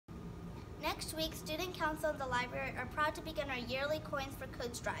Next week, Student Council and the library are proud to begin our yearly Coins for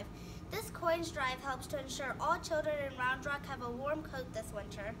Coats drive. This Coins drive helps to ensure all children in Round Rock have a warm coat this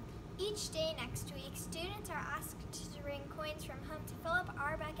winter. Each day next week, students are asked to bring coins from home to fill up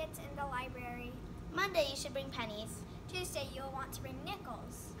our buckets in the library. Monday, you should bring pennies. Tuesday, you'll want to bring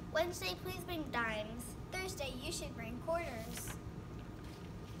nickels. Wednesday, please bring dimes. Thursday, you should bring quarters.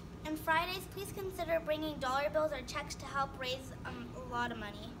 And Fridays, please consider bringing dollar bills or checks to help raise a lot of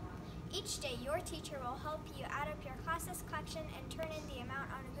money. Each day, your teacher will help you add up your class's collection and turn in the amount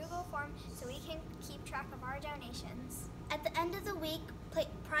on a Google form so we can keep track of our donations. At the end of the week,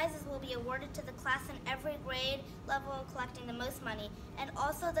 prizes will be awarded to the class in every grade level collecting the most money, and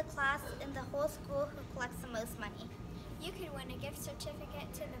also the class in the whole school who collects the most money. You could win a gift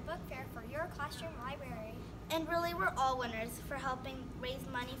certificate to the book fair for your classroom library. And really, we're all winners for helping raise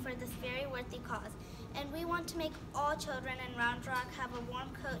money for this very worthy cause. And we want to make all children in Round Rock have a warm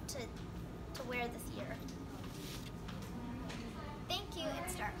coat to